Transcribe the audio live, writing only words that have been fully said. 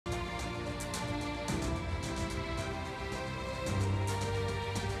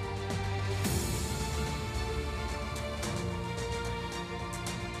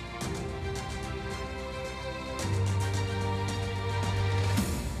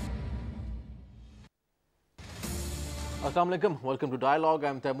Assalamu alaikum. Welcome to Dialogue.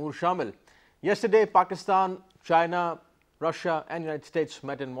 I'm Taimur Shamil. Yesterday, Pakistan, China, Russia and United States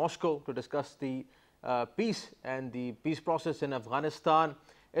met in Moscow to discuss the peace and the peace process in Afghanistan.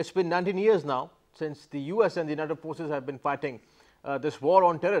 It's been 19 years now since the US and the United forces have been fighting this war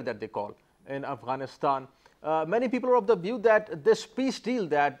on terror that they call in Afghanistan. Many people are of the view that this peace deal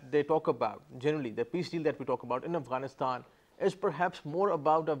that they talk about, generally the peace deal that we talk about in Afghanistan, is perhaps more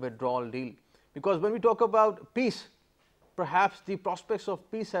about a withdrawal deal. Because when we talk about peace, perhaps the prospects of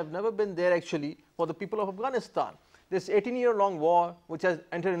peace have never been there actually for the people of Afghanistan. This 18-year-long war, which has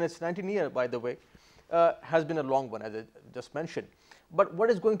entered in its 19th year, by the way, has been a long one, as I just mentioned. But what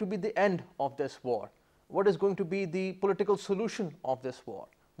is going to be the end of this war? What is going to be the political solution of this war?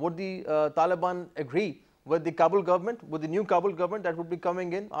 Would the Taliban agree with the Kabul government, with the new Kabul government that would be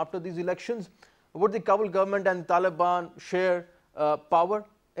coming in after these elections? Would the Kabul government and Taliban share power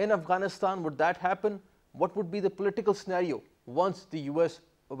in Afghanistan? Would that happen? What would be the political scenario once the US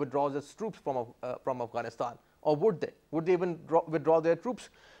withdraws its troops from Afghanistan? Or would they? Would they even withdraw their troops?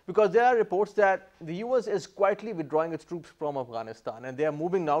 Because there are reports that the US is quietly withdrawing its troops from Afghanistan, and they are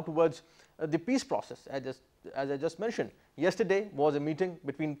moving now towards the peace process, as I just mentioned. Yesterday was a meeting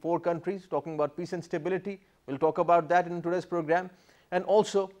between 4 countries talking about peace and stability. We'll talk about that in today's program, and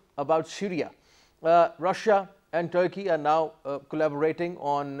also about Syria. Russia and Turkey are now collaborating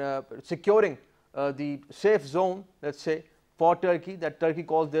on securing the safe zone, let's say, for Turkey, that Turkey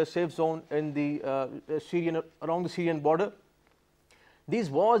calls their safe zone in the around the Syrian border. These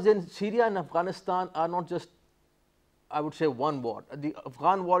wars in Syria and Afghanistan are not just, I would say, one war. The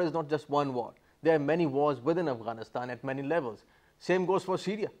Afghan war is not just one war. There are many wars within Afghanistan at many levels. Same goes for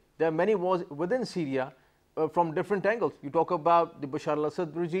Syria. There are many wars within Syria from different angles. You talk about the Bashar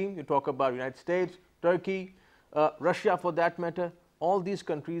al-Assad regime, you talk about United States, Turkey, Russia for that matter. All these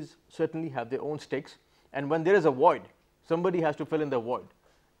countries certainly have their own stakes, and when there is a void, somebody has to fill in the void,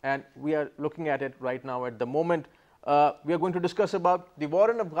 and we are looking at it right now at the moment. We are going to discuss about the war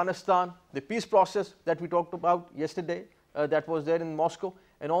in Afghanistan, the peace process that we talked about yesterday that was there in Moscow,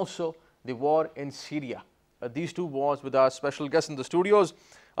 and also the war in Syria. These two wars with our special guest in the studios.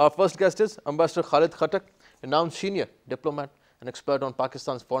 Our first guest is Ambassador Khalid Khattak, renowned senior diplomat, an expert on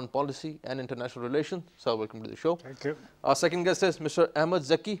Pakistan's foreign policy and international relations. Sir, welcome to the show. Thank you. Our second guest is Mr. Ahmed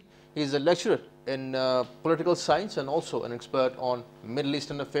Zaki. He is a lecturer in political science and also an expert on Middle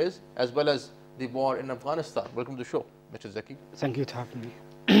Eastern affairs as well as the war in Afghanistan. Welcome to the show, Mr. Zaki. Thank you for having me.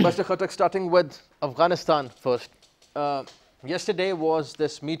 Mr. Khattak, starting with Afghanistan first. Yesterday was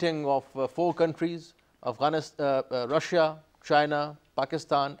this meeting of 4 countries, Russia, China,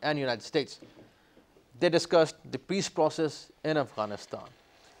 Pakistan and United States. They discussed the peace process in Afghanistan.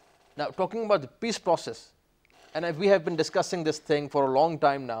 Now, talking about the peace process, and we have been discussing this thing for a long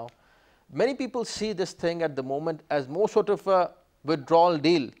time now, many people see this thing at the moment as more sort of a withdrawal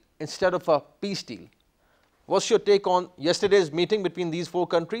deal instead of a peace deal. What's your take on yesterday's meeting between these 4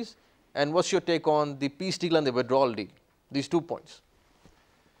 countries, and what's your take on the peace deal and the withdrawal deal, these 2 points?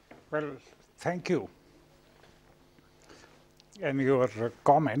 Well, thank you. In your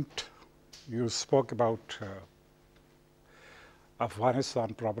comment, you spoke about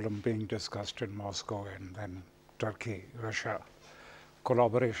Afghanistan problem being discussed in Moscow, and then Turkey, Russia,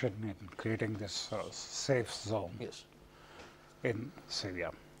 collaboration in creating this safe zone in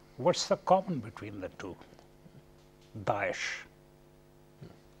Syria. What's the common between the two? Daesh.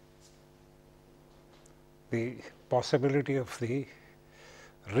 The possibility of the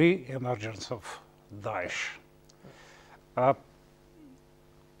re-emergence of Daesh.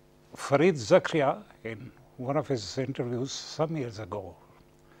 Fareed Zakaria, in one of his interviews some years ago,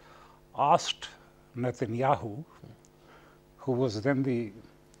 asked Netanyahu, who was then the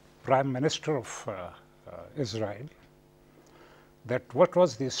Prime Minister of Israel, that what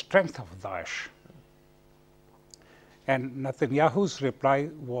was the strength of Daesh? And Netanyahu's reply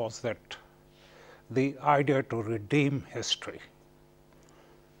was that the idea to redeem history,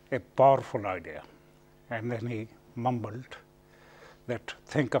 a powerful idea. And then he mumbled that,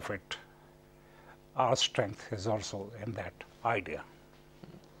 think of it, our strength is also in that idea.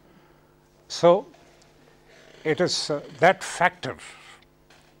 So it is that factor,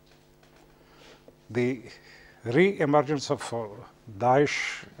 the re-emergence of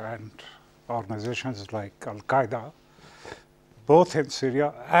Daesh and organizations like Al-Qaeda, both in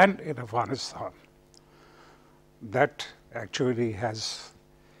Syria and in Afghanistan, that actually has,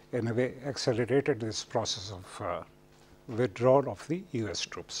 in a way, accelerated this process of withdrawal of the US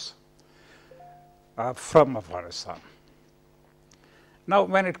troops from Afghanistan. Now,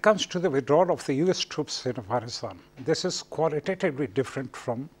 when it comes to the withdrawal of the US troops in Afghanistan, this is qualitatively different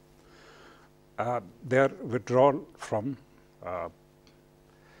from their withdrawal from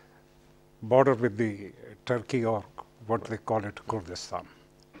border with the Turkey, or what they call it, Kurdistan.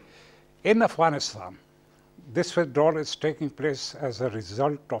 In Afghanistan, this withdrawal is taking place as a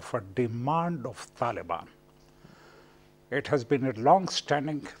result of a demand of Taliban. It has been a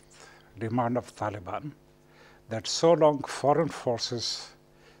long-standing demand of Taliban that so long foreign forces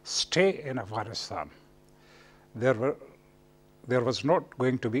stay in Afghanistan, there was not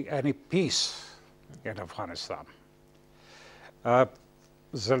going to be any peace in Afghanistan.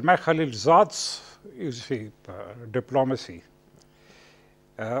 Zalmay Khalilzad's diplomacy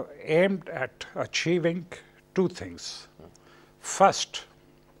aimed at achieving two things. First,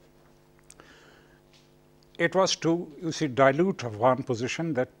 it was to, dilute Afghan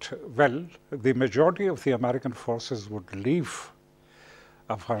position that, well, the majority of the American forces would leave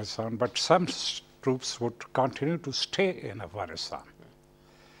Afghanistan, but some troops would continue to stay in Afghanistan.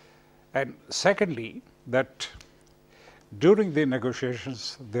 And secondly, that during the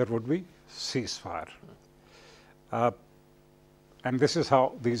negotiations, there would be ceasefire. And this is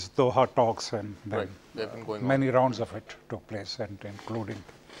how these Doha talks and then many rounds of it took place, and including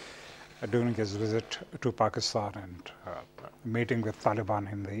during his visit to Pakistan and meeting with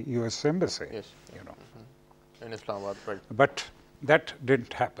Taliban in the U.S. Embassy. Yes. In Islamabad, right. But that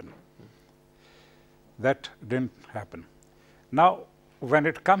didn't happen. That didn't happen. Now, when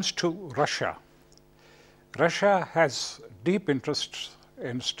it comes to Russia, Russia has deep interests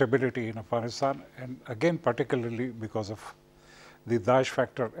in stability in Afghanistan, and again, particularly because of the Daesh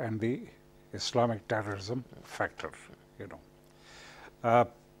factor and the Islamic terrorism factor,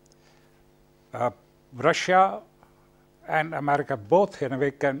 Russia and America both, in a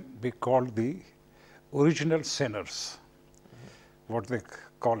way, can be called the original sinners, what they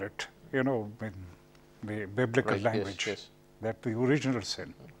call it, in the biblical language, that the original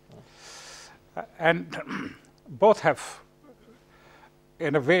sin. And both have,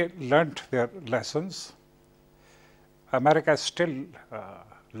 in a way, learned their lessons. America is still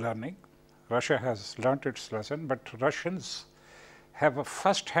learning. Russia has learned its lesson, but Russians have a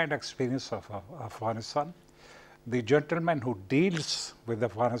first-hand experience of Afghanistan. The gentleman who deals with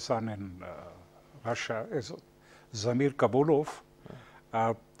Afghanistan in Russia is Zamir Kabulov,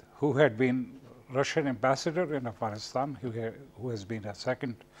 who had been Russian ambassador in Afghanistan, who has been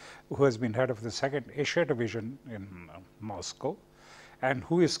head of the second Asia division in Moscow, and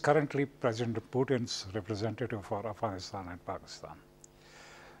who is currently President Putin's representative for Afghanistan and Pakistan.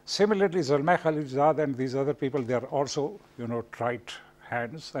 Similarly, Zalmay Khalilzad and these other people, they are also, tried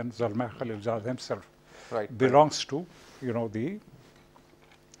hands, and Zalmay Khalilzad himself belongs to,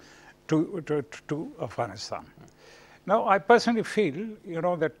 to Afghanistan. Now, I personally feel,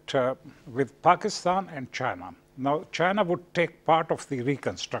 that with Pakistan and China, now China would take part of the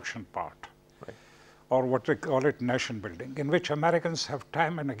reconstruction part, or what we call it nation building, in which Americans have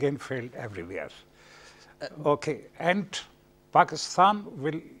time and again failed everywhere. And Pakistan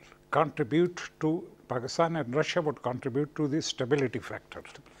will contribute to, Pakistan and Russia would contribute to the stability factor.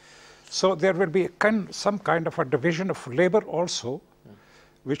 So there will be some kind of a division of labor also,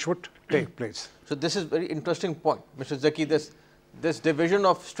 which would take place. So this is a very interesting point, Mr. Zaki, this division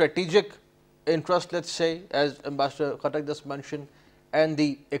of strategic interest, let's say, as Ambassador Khattak just mentioned, and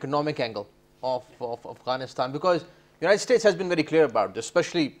the economic angle of Afghanistan, because the United States has been very clear about this,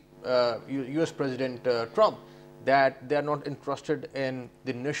 especially US President Trump, that they are not interested in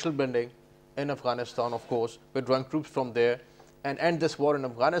the initial building in Afghanistan, of course, withdrawing troops from there and end this war in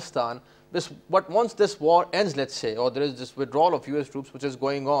Afghanistan. But once this war ends, let's say, or there is this withdrawal of US troops which is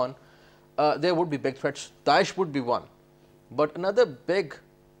going on, there would be big threats. Daesh would be one. But another big,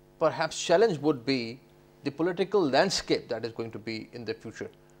 perhaps, challenge would be the political landscape that is going to be in the future.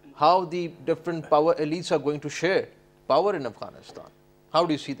 How the different power elites are going to share power in Afghanistan. How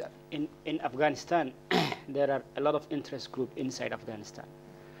do you see that? In Afghanistan, there are a lot of interest groups inside Afghanistan.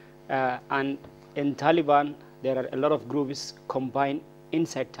 And in Taliban, there are a lot of groups combined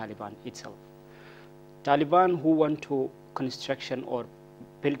inside Taliban itself. Taliban who want to construction or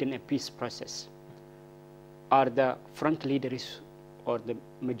build in a peace process are the front leaders, or the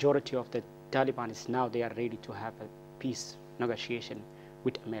majority of the Taliban is now they are ready to have a peace negotiation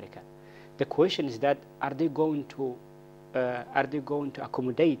with America. The question is that are they going to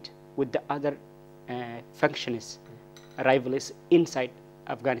accommodate with the other factions, rivals inside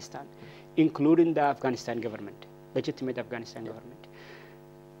Afghanistan, including the Afghanistan government, legitimate Afghanistan government.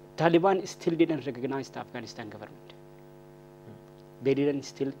 Taliban still didn't recognize the Afghanistan government. They didn't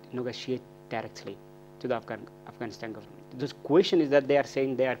still negotiate directly to the Afghanistan government. The question is that they are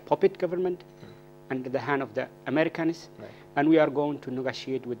saying they are puppet government under the hand of the Americans, and we are going to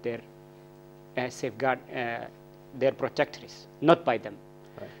negotiate with their safeguard their protectorates, not by them.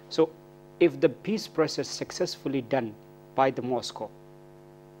 Right. So if the peace process successfully done by the Moscow,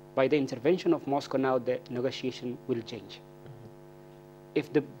 by the intervention of Moscow, now the negotiation will change.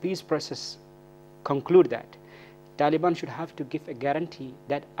 If the peace process conclude that, Taliban should have to give a guarantee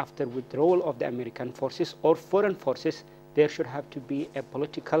that after withdrawal of the American forces or foreign forces, there should have to be a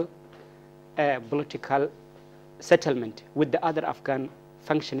political settlement with the other Afghan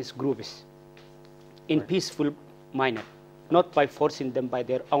functionist groups in right. peaceful manner, not by forcing them by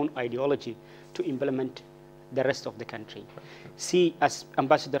their own ideology to implement the rest of the country. See, as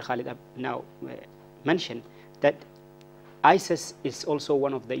Ambassador Khalid now mentioned, that ISIS is also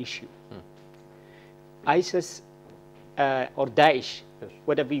one of the issues. ISIS or Daesh, yes.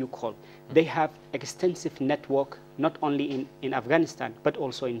 whatever you call, they have extensive network not only in Afghanistan but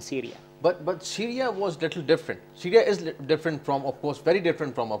also in Syria. But Syria was little different. Syria is different from, of course, very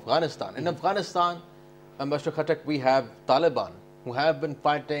different from Afghanistan. In Afghanistan, Ambassador Khattak, we have Taliban who have been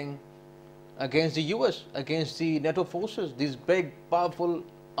fighting against the US, against the NATO forces, these big, powerful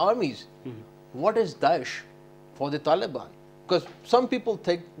armies. What is Daesh for the Taliban? Because some people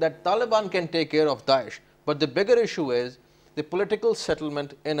think that Taliban can take care of Daesh, but the bigger issue is the political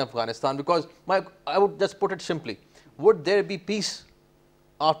settlement in Afghanistan. Because I would just put it simply, would there be peace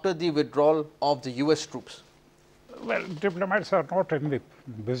after the withdrawal of the US troops? Well, diplomats are not in the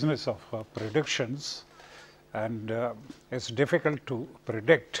business of predictions, and it's difficult to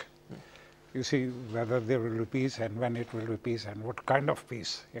predict, you see, whether there will be peace and when it will be peace and what kind of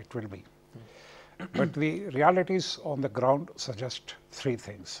peace it will be. But the realities on the ground suggest three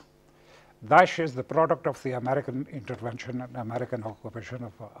things. Daesh is the product of the American intervention and American occupation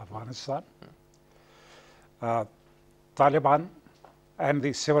of Afghanistan. Taliban and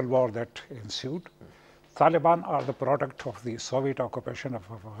the civil war that ensued. Taliban are the product of the Soviet occupation of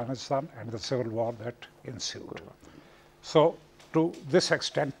Afghanistan and the civil war that ensued. So to this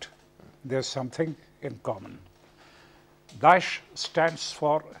extent, there's something in common. Daesh stands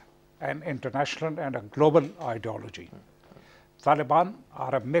for an international and a global ideology. Taliban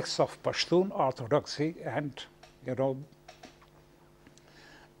are a mix of Pashtun orthodoxy and,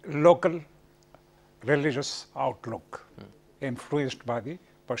 local religious outlook influenced by the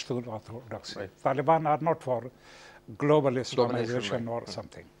Pashtun orthodoxy. Right. Taliban are not for global Islamization right. or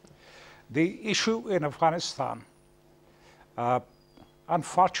something. The issue in Afghanistan,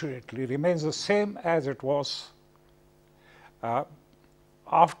 unfortunately, remains the same as it was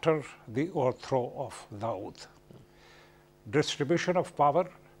after the overthrow of Dawood. Distribution of power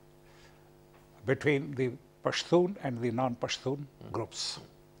between the Pashtun and the non-Pashtun groups.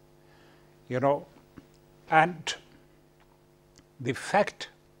 And the fact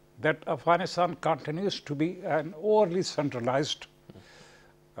that Afghanistan continues to be an overly centralized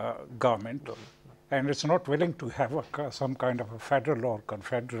government, and it's not willing to have some kind of a federal or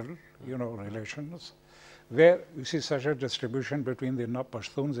confederal, relations, where you see such a distribution between the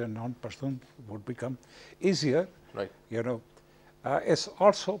Pashtuns and non-Pashtuns would become easier. Right. Is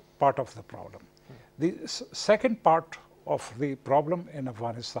also part of the problem. The second part of the problem in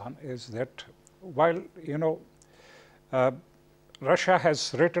Afghanistan is that while, Russia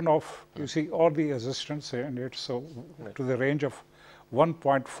has written off, you see, all the assistance in it, so to the range of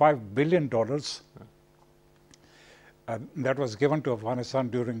 $1.5 billion that was given to Afghanistan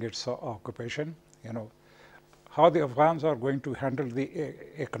during its occupation. How the Afghans are going to handle the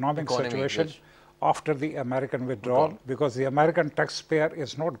economic situation yes. after the American withdrawal, because the American taxpayer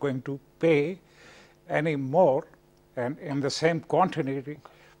is not going to pay any more and in the same quantity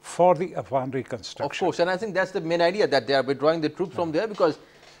for the Afghan reconstruction. Of course, and I think that's the main idea, that they are withdrawing the troops from there, because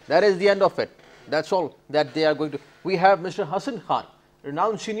that is the end of it. That's all that they are going to. We have Mr. Hassan Khan,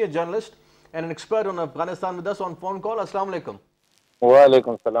 renowned senior journalist and an expert on Afghanistan, with us on phone call. Assalamu alaikum. Wa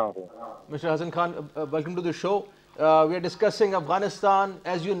alaikum salam. Mr. Hassan Khan, welcome to the show. We are discussing Afghanistan.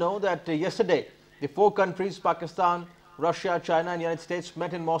 As you know, that yesterday the four countries, Pakistan, Russia, China and United States,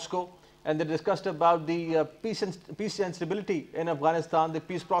 met in Moscow, and they discussed about the peace and stability in Afghanistan, the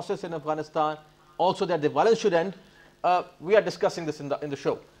peace process in Afghanistan, also that the violence should end. We are discussing this in the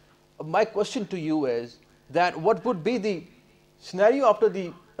show. My question to you is that what would be the scenario after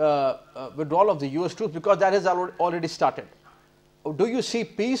the withdrawal of the US troops, because that has already started? Do you see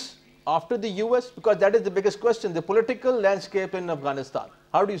peace after the US? Because that is the biggest question, the political landscape in Afghanistan.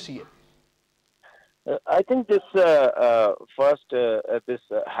 How do you see it? I think this this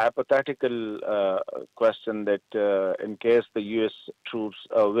hypothetical question that in case the U.S. troops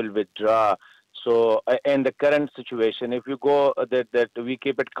will withdraw. So in the current situation, if you go that we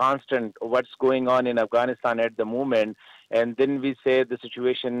keep it constant, what's going on in Afghanistan at the moment, and then we say the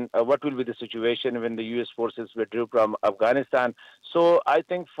situation, what will be the situation when the U.S. forces withdrew from Afghanistan. So I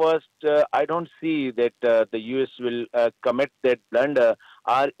think first, I don't see that the U.S. will commit that blunder,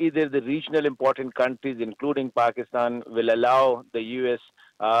 or either the regional important countries, including Pakistan, will allow the U.S.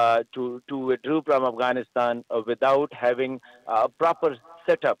 To withdraw from Afghanistan without having a proper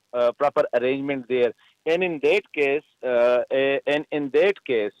setup, proper arrangement there. And in that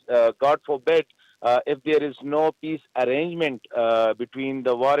case, God forbid, if there is no peace arrangement between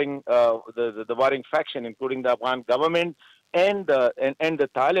the warring the warring faction, including the Afghan government and the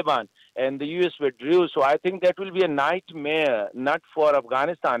Taliban, and the U.S. withdrew. So I think that will be a nightmare, not for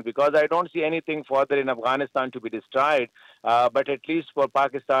Afghanistan, because I don't see anything further in Afghanistan to be destroyed, but at least for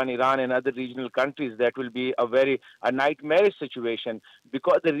Pakistan, Iran, and other regional countries, that will be a nightmarish situation.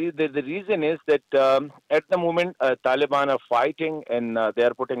 Because the reason is that at the moment Taliban are fighting, and they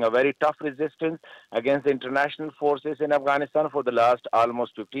are putting a very tough resistance against the international forces in Afghanistan for the last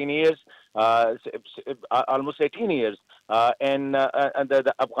almost 15 years, almost 18 years. And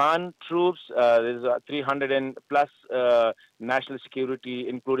the Afghan troops, there's 300 and plus national security,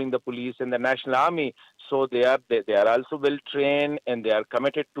 including the police and the national army. So they are also well trained, and they are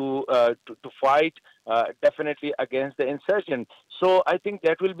committed to fight definitely against the insurgents. So I think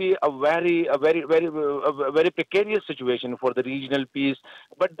that will be a very precarious situation for the regional peace.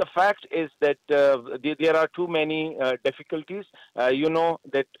 But the fact is that there are too many difficulties. You know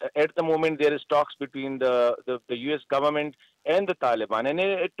that at the moment there is talks between the U.S. government and the Taliban, and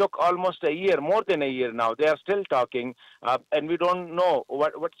it took almost a year, more than a year now. They are still talking, and we don't know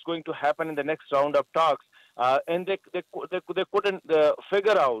what's going to happen in the next round of talks. And they couldn't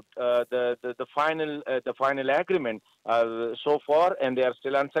figure out the final agreement so far, and they are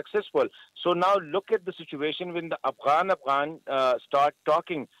still unsuccessful. So now look at the situation when the Afghan start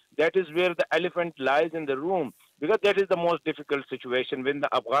talking. That is where the elephant lies in the room, because that is the most difficult situation when the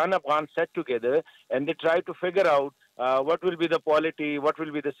Afghan sat together and they try to figure out what will be the polity, what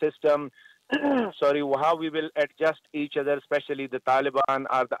will be the system, sorry, how we will adjust each other, especially the Taliban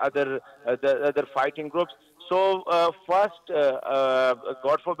or the other fighting groups. So first,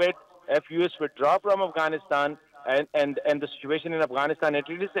 God forbid, if US withdraw from Afghanistan, and the situation in Afghanistan, at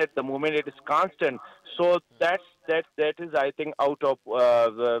least at the moment, it is constant. So that is, I think, out of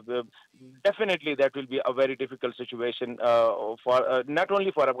definitely that will be a very difficult situation for not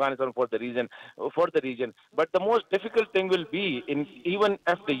only for Afghanistan, for the region, but the most difficult thing will be even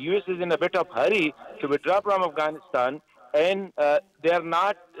if the US is in a bit of hurry to withdraw from Afghanistan, and they are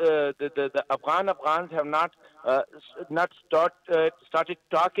not the Afghans have not started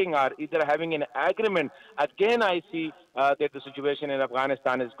talking or either having an agreement. Again, I see that the situation in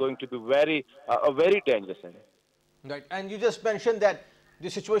Afghanistan is going to be very dangerous. Right, and you just mentioned that the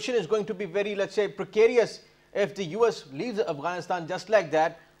situation is going to be very, let's say, precarious if the US leaves Afghanistan just like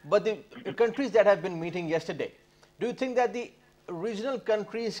that. But the countries that have been meeting yesterday, do you think that the regional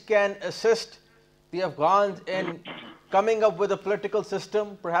countries can assist the Afghans in coming up with a political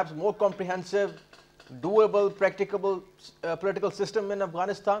system, perhaps more comprehensive, doable, practicable political system in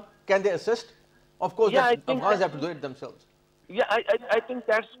Afghanistan? Can they assist? Of course, yeah, the Afghans have to do it themselves. Yeah, I think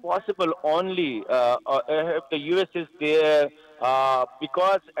that's possible only if the U.S. is there,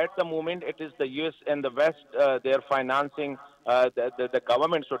 because at the moment it is the U.S. and the West, they are financing the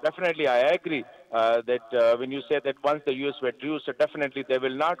government. So definitely I agree that when you say that once the U.S. withdrew, so definitely they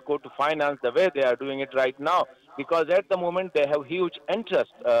will not go to finance the way they are doing it right now, because at the moment they have huge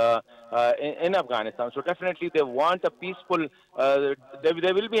interest in Afghanistan. So definitely they want a peaceful,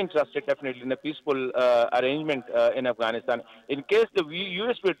 they will be interested definitely in a peaceful arrangement in Afghanistan in case the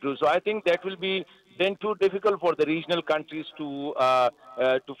U.S. withdrew. So I think that will be then too difficult for the regional countries to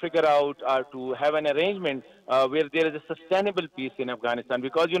figure out or to have an arrangement where there is a sustainable peace in Afghanistan,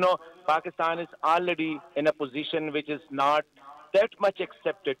 because you know Pakistan is already in a position which is not that much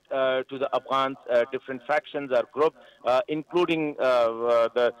accepted to the Afghans, different factions or groups, including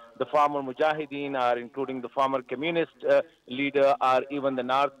the former Mujahideen, or including the former communist leader, or even the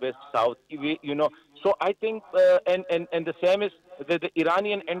Northwest South. You know, so I think, and the same is the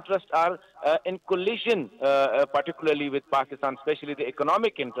Iranian interests are in collision, particularly with Pakistan, especially the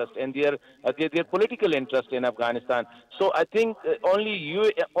economic interest and their political interest in Afghanistan. So I think only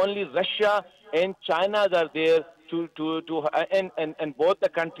Russia and China are there and both the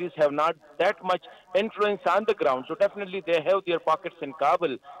countries have not that much influence on the ground. So definitely they have their pockets in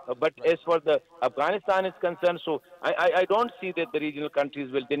Kabul. But as for the Afghanistan is concerned, so I don't see that the regional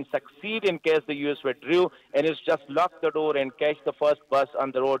countries will then succeed in case the US withdrew and it's just lock the door and catch the first bus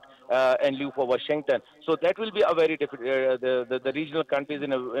on the road and leave for Washington. So that will be a very difficult. The regional countries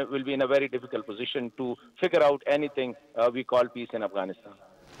will be in a very difficult position to figure out anything we call peace in Afghanistan.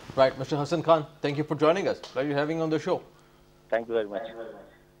 Right, Mr. Hassan Khan, thank you for joining us. Pleasure having you on the show. Thank you very much.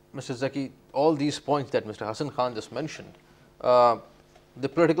 Mr. Zaki, all these points that Mr. Hassan Khan just mentioned, the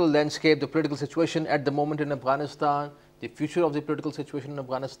political landscape, the political situation at the moment in Afghanistan, the future of the political situation in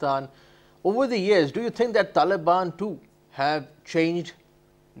Afghanistan, over the years, do you think that Taliban too have changed?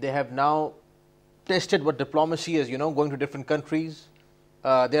 They have now tested what diplomacy is, going to different countries.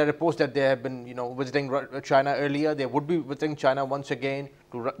 There are reports that they have been, visiting China earlier. They would be visiting China once again.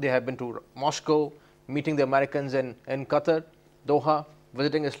 They have been to Moscow, meeting the Americans in Qatar, Doha,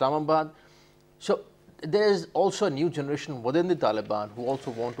 visiting Islamabad. So there is also a new generation within the Taliban who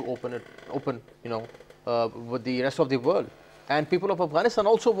also want to open, with the rest of the world. And people of Afghanistan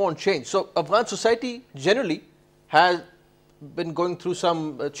also want change. So Afghan society generally has been going through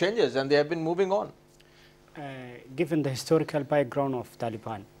some changes and they have been moving on. Given the historical background of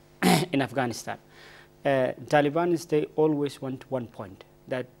Taliban in Afghanistan, Taliban they always want one point,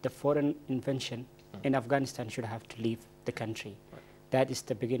 that the foreign invention in Afghanistan should have to leave the country. Right. That is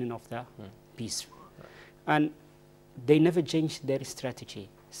the beginning of the peace. Right. And they never changed their strategy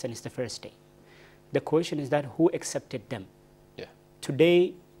since the first day. The question is that who accepted them? Yeah.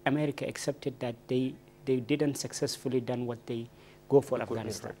 Today, America accepted that they didn't successfully done what they go for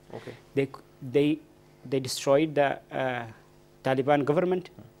Afghanistan. Right. Okay. They destroyed the Taliban government,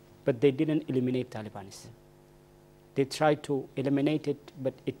 but they didn't eliminate Talibanis. They tried to eliminate it,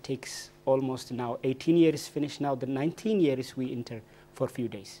 but it takes almost now 18 years finished. Now the 19 years we enter for a few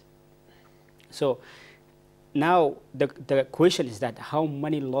days. So now the question is that how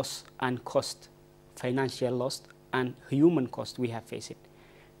many loss and cost, financial loss and human cost we have faced.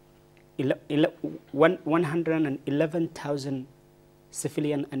 111,000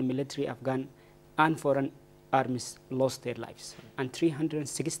 civilian and military Afghan and foreign armies lost their lives, and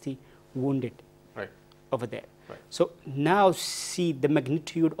 360 wounded over there. Right. So now see the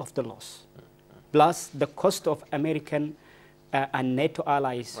magnitude of the loss, plus the cost of American and NATO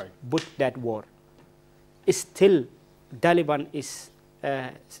allies put that war. Still, Taliban is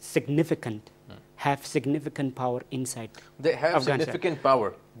significant, have significant power inside. They have Afghanistan. Significant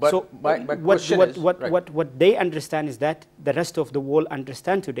power. But so what they understand is that the rest of the world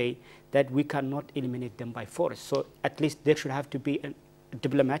understand today that we cannot eliminate them by force. So at least there should have to be a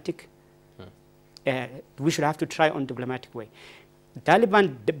diplomatic. We should have to try on diplomatic way.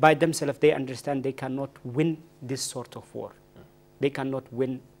 Taliban by themselves, they understand they cannot win this sort of war. They cannot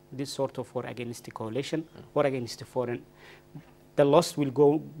win this sort of war against the coalition or against the foreign. The loss will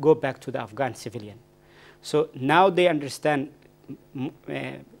go back to the Afghan civilian. So now they understand,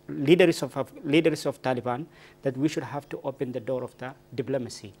 leaders of Taliban, that we should have to open the door of the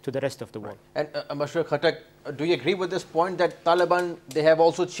diplomacy to the rest of the world. And Mr. Khattak, do you agree with this point that Taliban, they have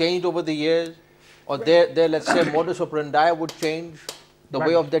also changed over the years? Or their let's say, modus operandi would change, the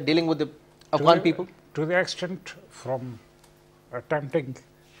way of their dealing with the Afghan people? To the extent from attempting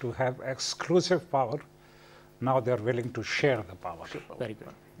to have exclusive power, now they are willing to share the power. Very good.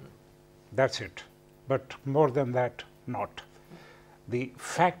 That's it. But more than that, not. The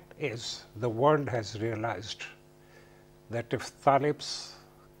fact is, the world has realized that if Talibs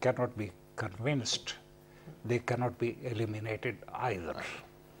cannot be convinced, they cannot be eliminated either.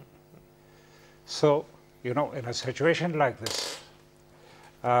 So, in a situation like this,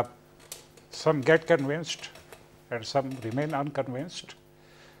 some get convinced and some remain unconvinced,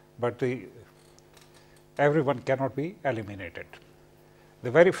 but everyone cannot be eliminated.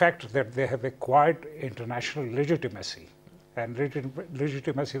 The very fact that they have acquired international legitimacy and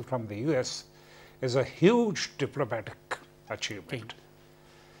legitimacy from the US is a huge diplomatic achievement.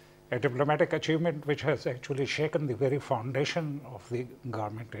 A diplomatic achievement which has actually shaken the very foundation of the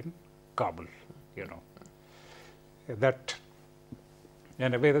government in Kabul. That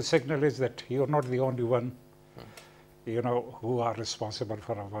in a way the signal is that you're not the only one, who are responsible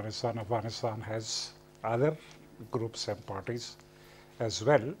for Afghanistan. Afghanistan has other groups and parties as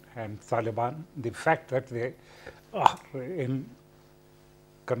well, and Taliban, the fact that they are in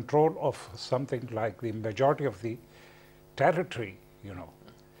control of something like the majority of the territory,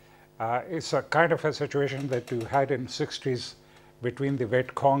 it's a kind of a situation that you had in 60s between the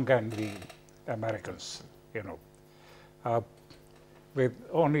Viet Cong and the Americans, with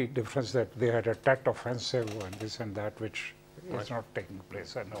only difference that they had a Tet offensive and this and that, which is not taking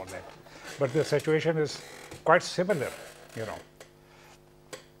place and all that. But the situation is quite similar, you know,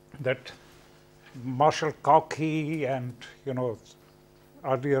 that Marshal Kauki and, you know,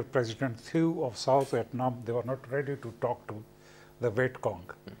 earlier President Thieu of South Vietnam, they were not ready to talk to the Viet Cong.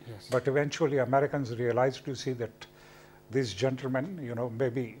 Yes. But eventually Americans realized, you see, that these gentlemen, you know, may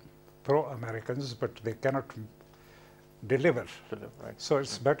be pro-Americans, but they cannot deliver. Right. So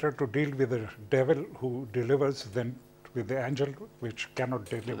it's better to deal with the devil who delivers than with the angel which cannot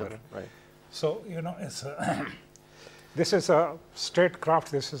deliver. Right. So, you know, it's a this is a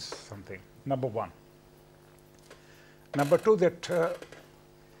statecraft, this is something, number one. Number two, that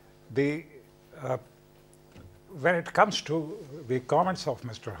when it comes to the comments of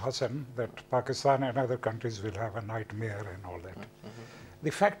Mr. Hassan that Pakistan and other countries will have a nightmare and all that,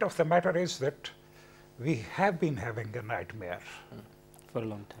 the fact of the matter is that we have been having a nightmare. For a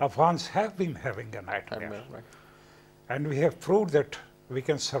long time. Afghans have been having a nightmare. Right. And we have proved that we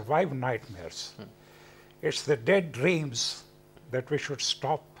can survive nightmares. It's the dead dreams that we should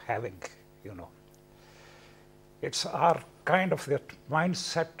stop having, you know. It's our kind of that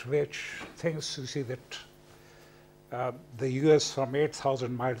mindset which thinks, you see, that the US from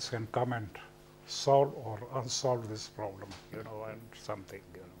 8,000 miles can come and solve or unsolve this problem, you know, and something,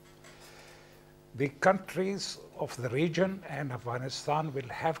 you know. The countries of the region and Afghanistan will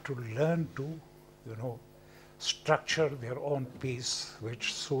have to learn to, you know, structure their own peace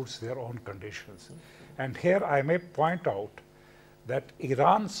which suits their own conditions. And here I may point out that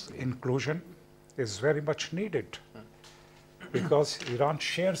Iran's inclusion is very much needed because Iran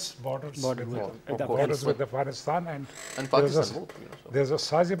shares borders with Afghanistan and Pakistan both, you know, so. there's a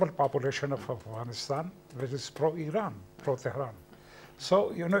sizable population of Afghanistan which is pro-Iran, pro-Tehran.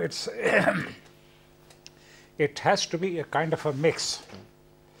 So, you know, it's it has to be a kind of a mix.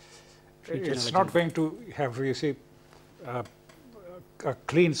 It's not going to have, you see, a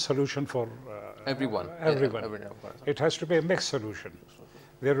clean solution for Everyone. everyone. Everyone. It has to be a mixed solution.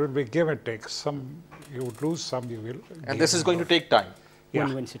 There will be give and take. Some you would lose, some you will. And this is going to take time. Yeah.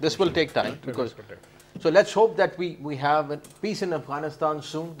 This will take time because. So let's hope that we have a peace in Afghanistan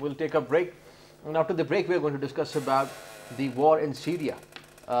soon. We'll take a break, and after the break, we're going to discuss about the war in Syria.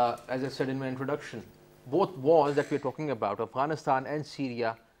 As I said in my introduction, both wars that we're talking about, Afghanistan and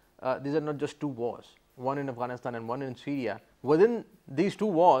Syria, these are not just two wars. One in Afghanistan and one in Syria. Within these two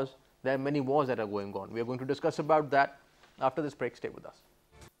wars, there are many wars that are going on. We are going to discuss about that after this break. Stay with us.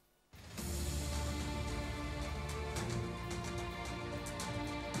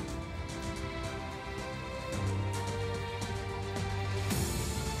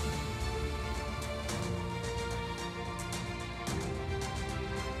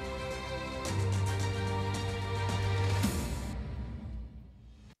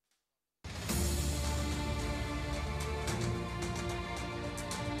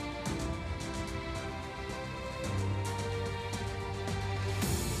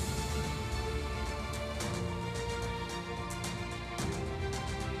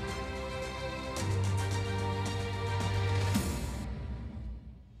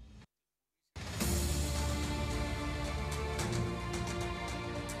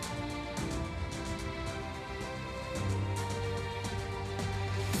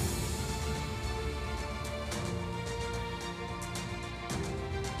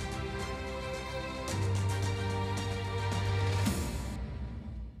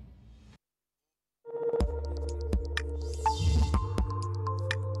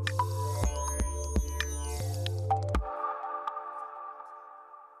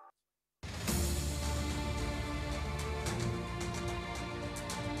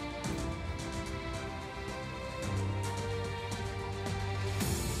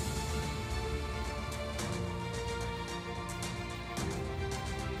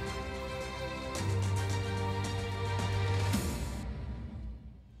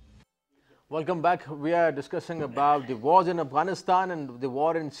 Welcome back. We are discussing about the wars in Afghanistan and the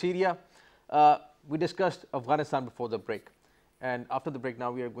war in Syria. We discussed Afghanistan before the break. And after the break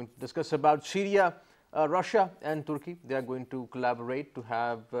now we are going to discuss about Syria. Russia and Turkey, they are going to collaborate to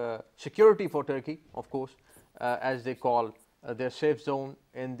have security for Turkey, of course, as they call their safe zone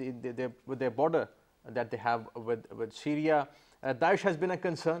in with their border that they have with Syria. Daesh has been a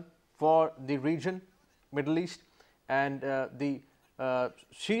concern for the region, Middle East, and the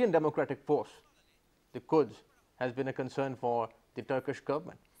Syrian Democratic Force, the Kurds, has been a concern for the Turkish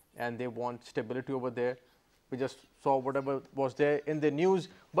government, and they want stability over there. We just saw whatever was there in the news,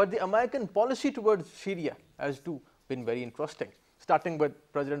 but the American policy towards Syria has too been very interesting, starting with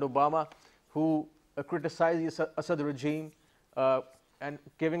President Obama, who criticized the Assad regime, and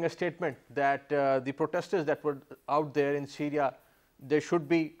giving a statement that the protesters that were out there in Syria, they should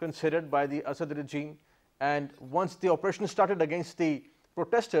be considered by the Assad regime. And once the operation started against the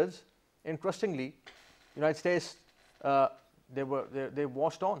protesters, interestingly, United States, they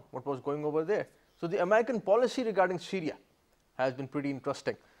watched on what was going over there. So the American policy regarding Syria has been pretty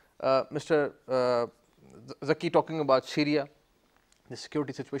interesting. Mr. Zaki talking about Syria, the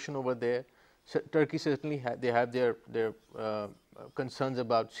security situation over there. Turkey certainly they have their concerns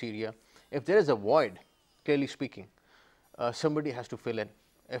about Syria. If there is a void, clearly speaking, somebody has to fill in.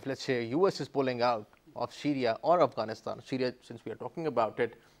 If let's say US is pulling out of Syria or Afghanistan, Syria since we are talking about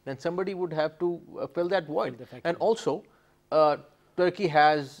it, then somebody would have to fill that void. And also, Turkey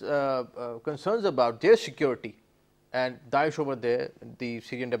has concerns about their security, and Daesh over there, the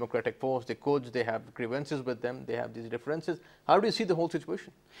Syrian Democratic Force, the Kurds, they have grievances with them, they have these differences. How do you see the whole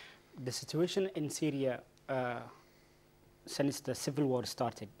situation? The situation in Syria, since the civil war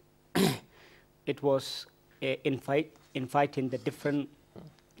started, it was infighting the different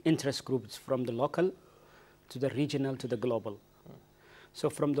interest groups from the local to the regional to the global. So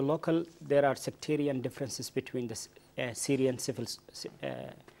from the local, there are sectarian differences between the Syrian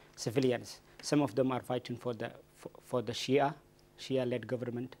civilians. Some of them are fighting for the Shia-led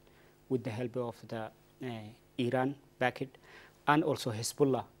government with the help of the Iran back it, and also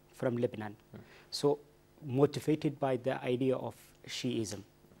Hezbollah from Lebanon. So motivated by the idea of Shiism.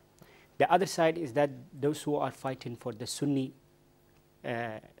 The other side is that those who are fighting for the Sunni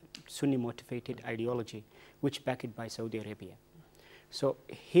motivated ideology, which backed by Saudi Arabia. So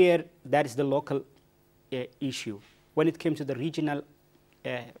here, that is the local issue. When it came to the regional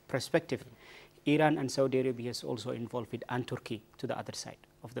perspective, Iran and Saudi Arabia is also involved with, and Turkey to the other side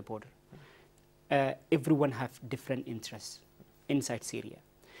of the border. Everyone have different interests inside Syria.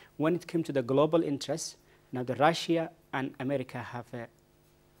 When it came to the global interests, now the Russia and America have a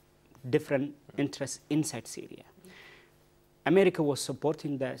different interests inside Syria. America was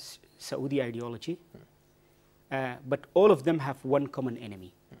supporting the Saudi ideology, but all of them have one common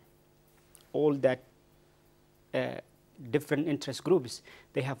enemy. All that different interest groups,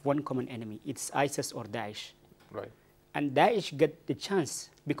 they have one common enemy. It's ISIS or Daesh. Right. And Daesh get the chance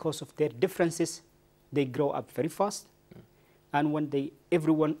because of their differences. They grow up very fast, and when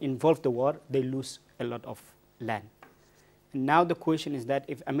everyone involved the war, they lose a lot of land. And now the question is that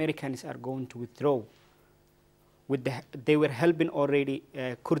if Americans are going to withdraw, they were helping already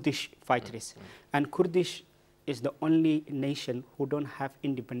Kurdish fighters, and Kurdish is the only nation who don't have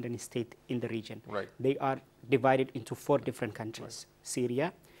independent state in the region. Right. They are divided into 4 different countries: right.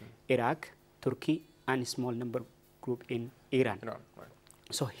 Syria, Iraq, Turkey, and a small number group in Iran. Right.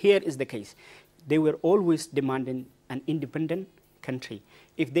 So here is the case. They were always demanding an independent country.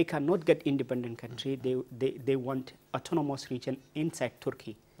 If they cannot get independent country, they want autonomous region inside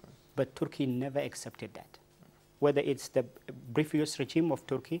Turkey. But Turkey never accepted that. Whether it's the previous regime of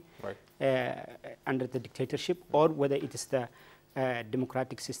Turkey under the dictatorship, or whether it is the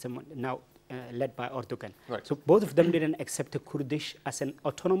democratic system now led by Erdogan. Right. So both of them didn't accept the Kurdish as an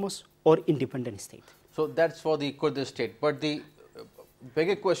autonomous or independent state. So that's for the Kurdish state. But the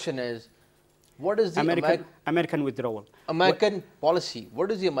bigger question is, what is the American withdrawal? American policy.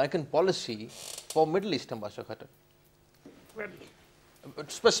 What is the American policy for Middle East, Ambassador Khattak? Well,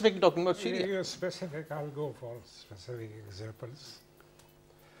 specifically talking about Syria. You're specific, I'll go for specific examples.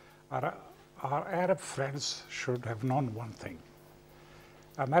 Our Arab friends should have known one thing.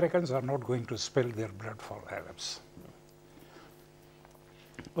 Americans are not going to spill their blood for Arabs.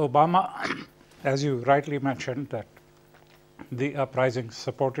 Obama, as you rightly mentioned, that the uprising,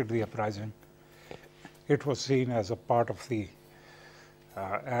 supported the uprising. It was seen as a part of the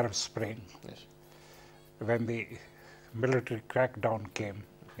Arab Spring. Yes. When the military crackdown came,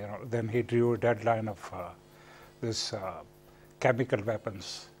 then he drew a deadline of this chemical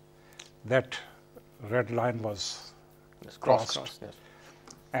weapons. That red line was crossed. Yes.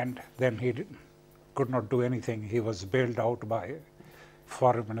 And then he could not do anything. He was bailed out by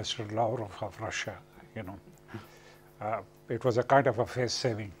Foreign Minister Lavrov of Russia. It was a kind of a face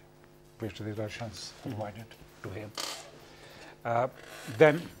saving which the Russians provided to him.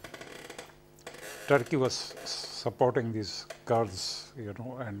 Then Turkey was supporting these Kurds,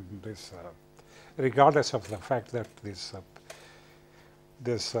 and this, regardless of the fact that this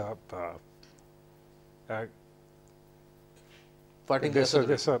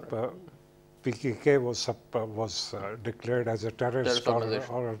PKK was declared as a terrorist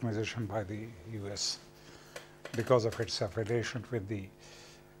organization by the U.S. because of its affiliation with the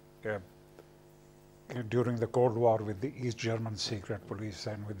during the Cold War with the East German secret police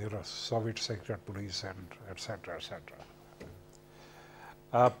and with the Soviet secret police, and etc., etc.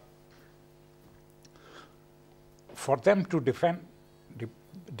 For them to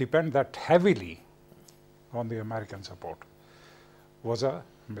depend that heavily on the American support was a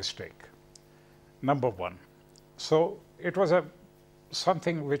mistake, number one. So it was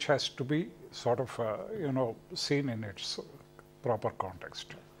something which has to be sort of, seen in its proper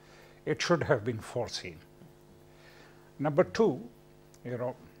context. It should have been foreseen. Number two,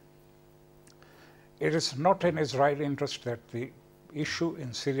 it is not in Israeli interest that the issue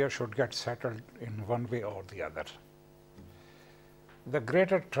in Syria should get settled in one way or the other. The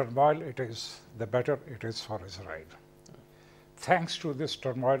greater turmoil it is, the better it is for Israel. Thanks to this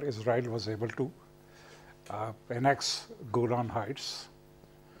turmoil, Israel was able to annex Golan Heights,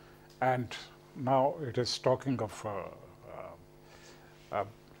 and now it is talking of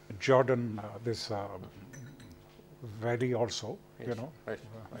Jordan, this valley also, yes.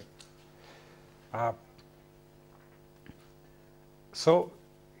 Right. So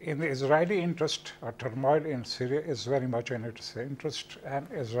in the Israeli interest, a turmoil in Syria is very much in its interest, and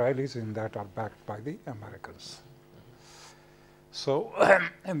Israelis in that are backed by the Americans. So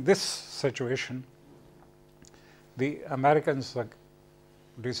in this situation, the Americans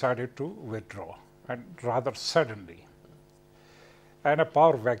decided to withdraw, and rather suddenly, and a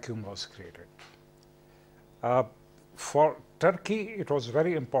power vacuum was created. For Turkey, it was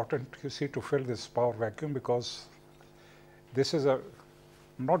very important, you see, to fill this power vacuum, because this is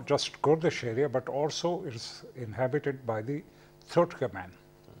not just Kurdish area, but also it's inhabited by the Turkmen.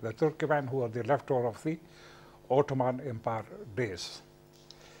 The Turkmen, who are the leftover of the Ottoman Empire days.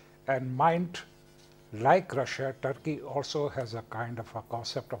 And mind, like Russia, Turkey also has a kind of a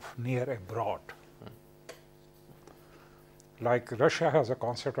concept of near abroad. Like Russia has a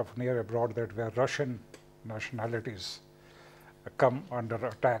concept of near abroad, that where Russian nationalities come under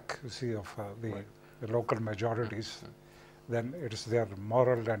attack, you see, of the local majorities, then it is their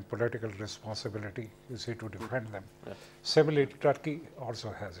moral and political responsibility, you see, to defend them. Yeah. Similarly, Turkey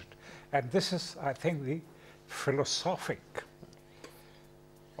also has it. And this is, I think, the philosophic,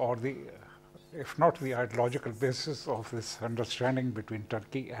 or the, if not the ideological basis of this understanding between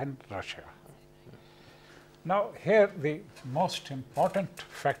Turkey and Russia. Now, here the most important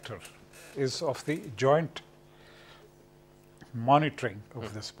factor is of the joint monitoring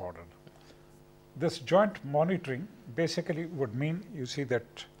of this border. This joint monitoring basically would mean, you see,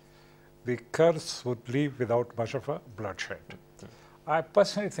 that the Kurds would leave without much of a bloodshed. I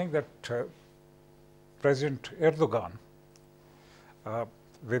personally think that President Erdogan,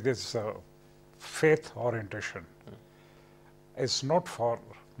 with his faith orientation, is not for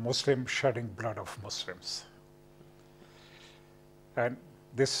Muslim shedding blood of Muslims. And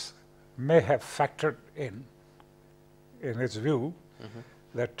this may have factored in his view,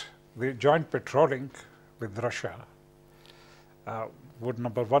 that the joint patrolling with Russia would,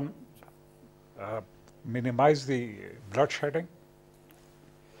 number one, minimize the bloodshedding.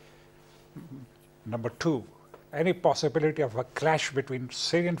 Number two, any possibility of a clash between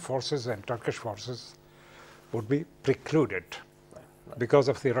Syrian forces and Turkish forces would be precluded because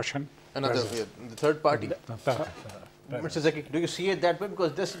of the Russian presence. The third party. Mr. Zaki, do you see it that way?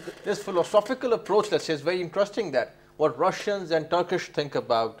 Because this philosophical approach, let's say, is very interesting, that what Russians and Turkish think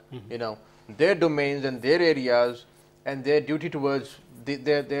about, their domains and their areas and their duty towards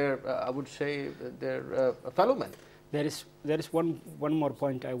their I would say, their fellow men. There is one more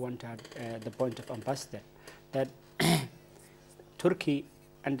point I want to add, the point of Ambassador, that Turkey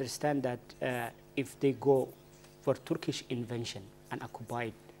understand that if they go for Turkish invention and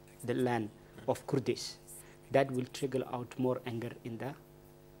occupy the land of Kurdish, that will trigger out more anger in the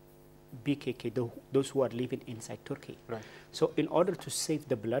BKK, those who are living inside Turkey. Right. So in order to save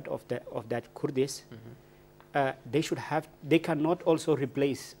the blood of that Kurdish, they cannot also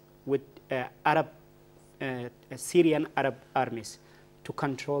replace with Syrian Arab armies to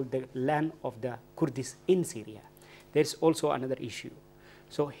control the land of the Kurdish in Syria. There's also another issue.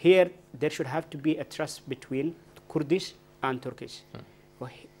 So here there should have to be a trust between Kurdish and Turkish,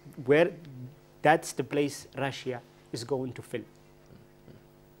 where that's the place Russia is going to fill.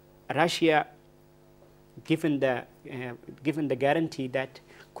 Russia, given the guarantee that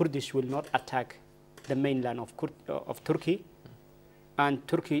Kurdish will not attack the mainland of Turkey, and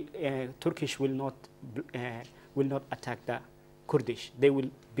Turkish will not attack the Kurdish. They will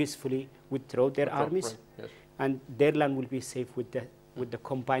peacefully withdraw their armies, yes. And their land will be safe with the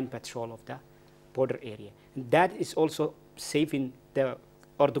combined patrol of the border area. And that is also saving the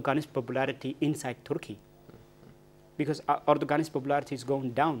Erdogan's popularity inside Turkey, because Erdogan's popularity is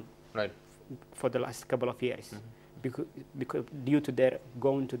going down for the last couple of years, because due to their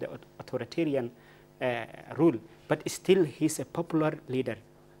going to the authoritarian rule. but still he's a popular leader,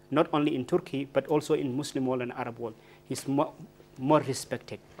 not only in Turkey, but also in Muslim world and Arab world. He's more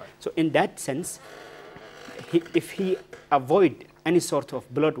respected. Right. So in that sense, if he avoid any sort of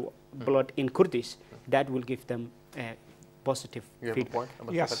blood in Kurdish, that will give them a positive feedback.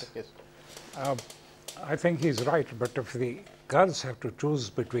 Yes. I think he's right, but if the Kurds have to choose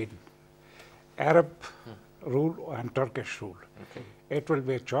between Arab rule and Turkish rule, it will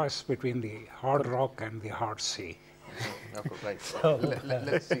be a choice between the hard rock and the hard sea. Right. So,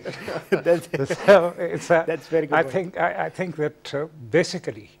 let's see. That's very good. I think that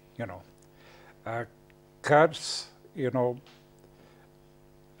basically, Kurds,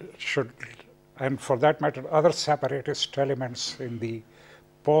 should, and for that matter, other separatist elements in the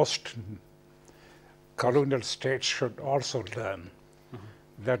post-colonial states should also learn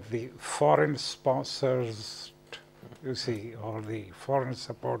that the foreign sponsors, you see, or the foreign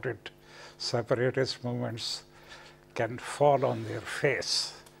supported separatist movements can fall on their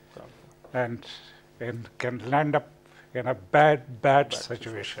face and can land up in a bad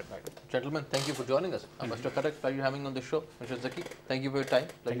situation. Gentlemen, thank you for joining us. Mr. Khattak, pleasure having you on the show. Mr. Zaki, thank you for your time.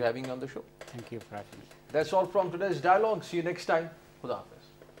 Pleasure having you on the show. Thank you for having me. That's all from today's dialogue. See you next time. Khuda Hafiz.